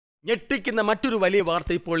ഞെട്ടിക്കുന്ന മറ്റൊരു വലിയ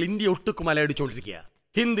വാർത്ത ഇപ്പോൾ ഇന്ത്യ ഒട്ടുക്കും അലയടിച്ചുകൊണ്ടിരിക്കുക.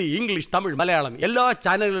 ഹിന്ദി, ഇംഗ്ലീഷ്, തമിഴ്, മലയാളം എല്ലാ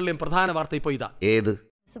ചാനലുകളിലെയും പ്രധാന വാർത്ത ഇപ്പോൾ ഇതാ. ഏത്?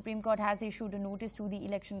 Supreme Court has issued a notice to the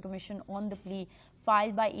Election Commission on the plea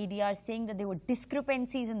filed by ADR saying that there were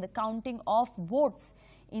discrepancies in the counting of votes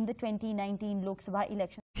in the 2019 Loksabha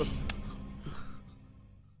Election.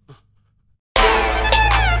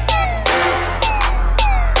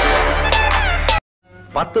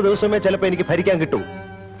 പത്ത് ദിവസമേ ചിലപ്പോൾ എനിക്ക് ഭരിക്കാൻ കിട്ടൂ.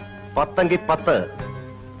 10 എങ്കിൽ 10.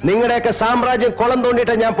 നിങ്ങളുടെയൊക്കെ സാമ്രാജ്യം കുളം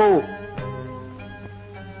തോണ്ടിയിട്ട് ഞാൻ പോവും.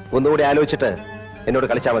 ഒന്നുകൂടി ആലോചിച്ചിട്ട് എന്നോട്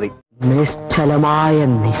കളിച്ചാൽ മതി. നിശ്ചലമായ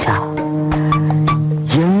നിശ,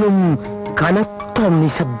 എങ്ങും കനത്ത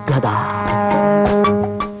നിശബ്ദത.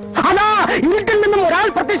 അതാ വീട്ടിൽ നിന്നും ഒരാൾ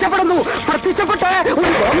പ്രത്യക്ഷപ്പെടുന്നു. പ്രത്യക്ഷപ്പെട്ട്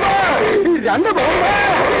ഒരു ബോംബ്, 2 ബോംബ്,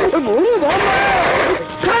 3 ബോംബ്,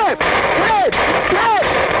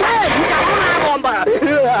 ബോംബ്.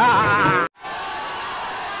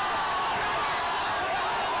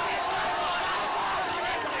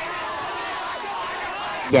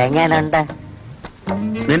 എങ്ങനുണ്ട്?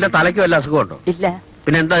 നിന്റെ തലയ്ക്ക് വല്ല അസുഖമുണ്ടോ? ഇല്ല.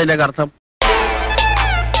 പിന്നെ എന്താ ഇതിന്റെ അർത്ഥം?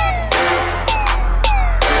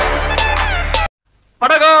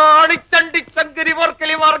 പടകാടിച്ചണ്ടിച്ചങ്കരി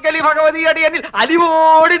വർക്കലി മാർഗലി Bhagavathi അടിയനിൽ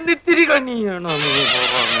അലിവോടി നിത്തിരി കണിയണം.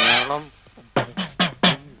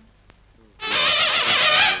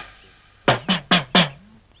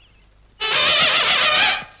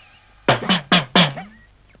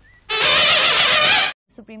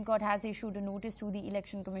 Supreme Court has issued a notice to the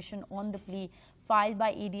Election Commission on the plea filed by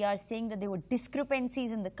ADR saying that there were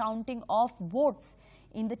discrepancies in the counting of votes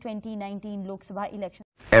in the 2019 Loksabha Election.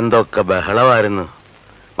 എന്തൊക്കെ ബഹളമായിരുന്നു.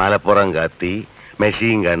 മലപ്പുറം കത്തി,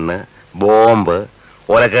 മെഷീൻ ഗണ്ണ്, ബോംബ്,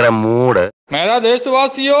 ഒലക്കര മൂട്. मेरा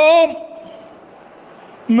देशवासियों,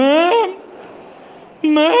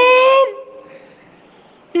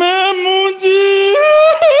 मैं मुझे